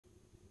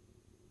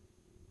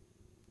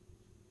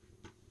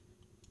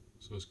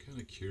So I was kind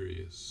of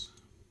curious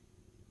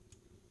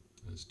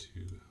as to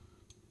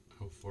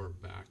how far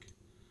back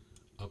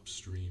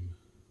upstream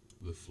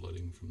the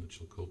flooding from the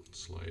Chilcotin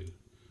Slide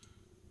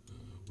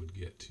would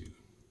get to.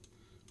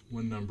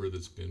 One number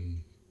that's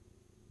been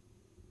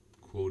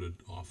quoted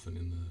often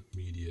in the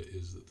media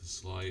is that the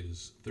slide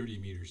is 30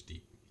 meters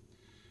deep.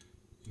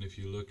 And if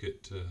you look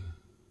at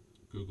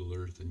Google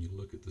Earth and you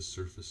look at the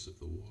surface of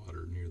the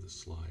water near the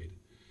slide,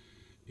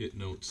 it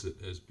notes it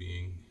as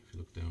being, if you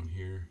look down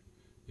here,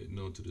 it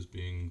notes it as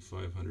being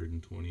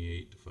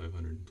 528 to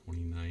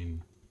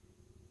 529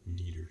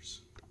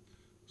 meters.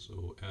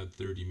 So add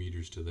 30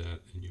 meters to that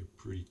and you're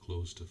pretty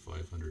close to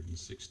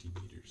 560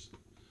 meters.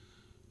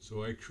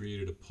 So I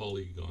created a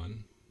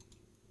polygon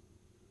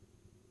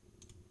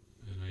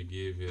and I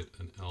gave it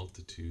an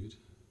altitude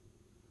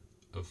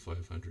of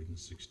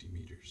 560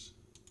 meters.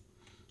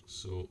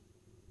 So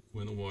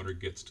when the water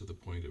gets to the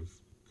point of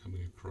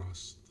coming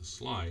across the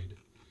slide,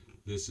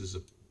 this is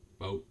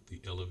about the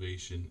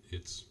elevation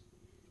it's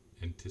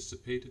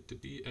anticipated to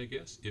be, I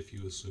guess, if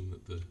you assume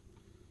that the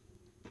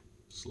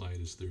slide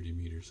is 30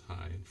 meters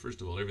high. And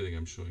first of all, everything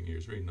I'm showing here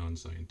is very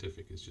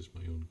non-scientific. It's just my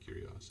own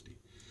curiosity.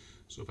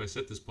 So if I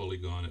set this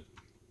polygon at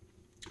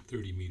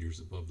 30 meters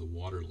above the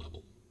water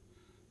level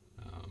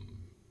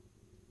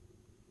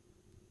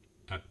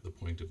at the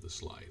point of the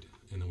slide,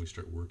 and then we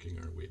start working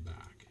our way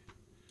back,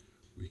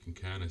 we can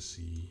kind of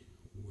see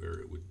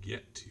where it would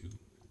get to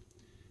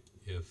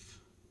if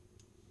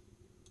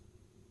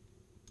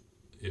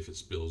it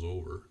spills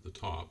over the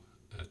top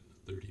at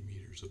 30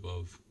 meters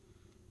above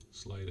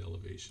slide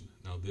elevation.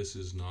 Now this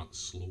is not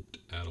sloped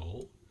at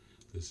all.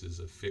 This is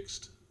a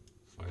fixed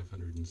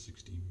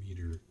 560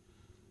 meter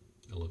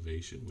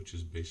elevation, which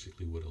is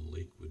basically what a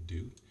lake would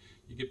do.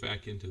 You get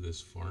back into this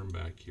farm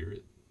back here,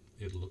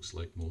 it looks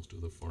like most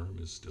of the farm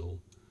is still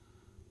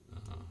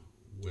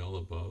well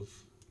above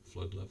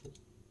flood level.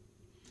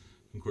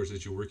 Of course,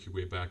 as you work your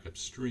way back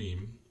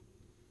upstream,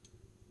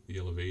 the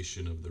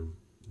elevation of the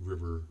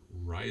river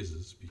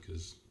rises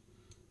because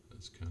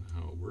that's kind of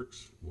how it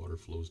works. Water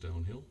flows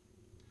downhill.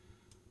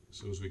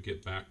 So as we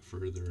get back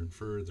further and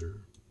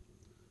further,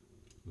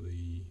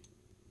 the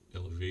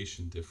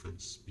elevation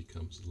difference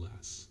becomes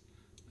less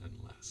and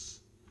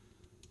less.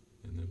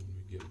 And then when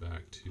we get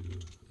back to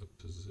a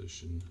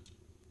position,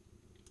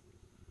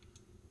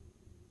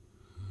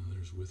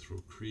 there's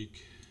Withrow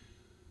Creek,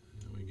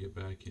 and we get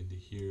back into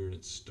here, and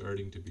it's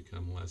starting to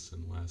become less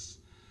and less.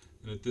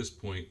 And at this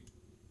point,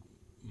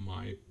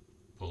 my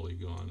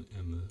polygon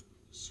and the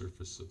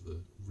surface of the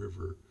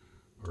river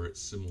are at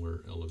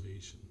similar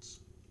elevations.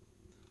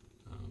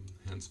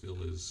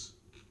 Hansville is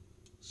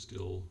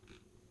still,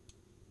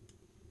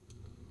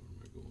 where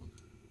am I going?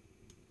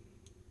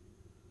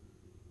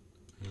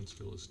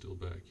 Hansville is still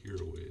back here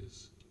a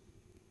ways.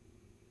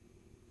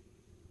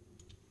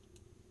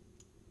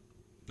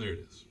 There it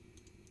is.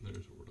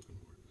 There's what we're looking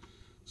for.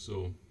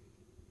 So,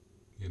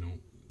 you know,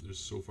 there's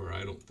so far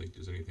I don't think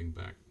there's anything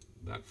back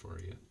that far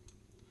yet.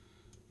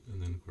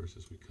 And then of course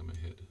as we come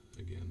ahead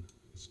again,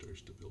 it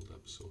starts to build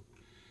up. So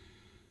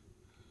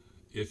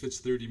if it's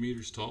 30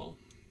 meters tall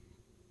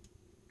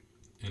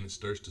and it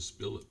starts to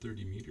spill at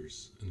 30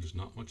 meters and there's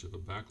not much of a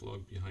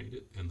backlog behind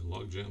it and the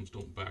log jams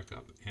don't back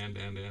up and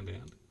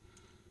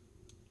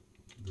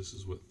this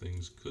is what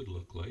things could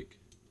look like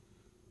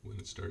when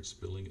it starts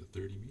spilling at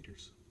 30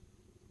 meters.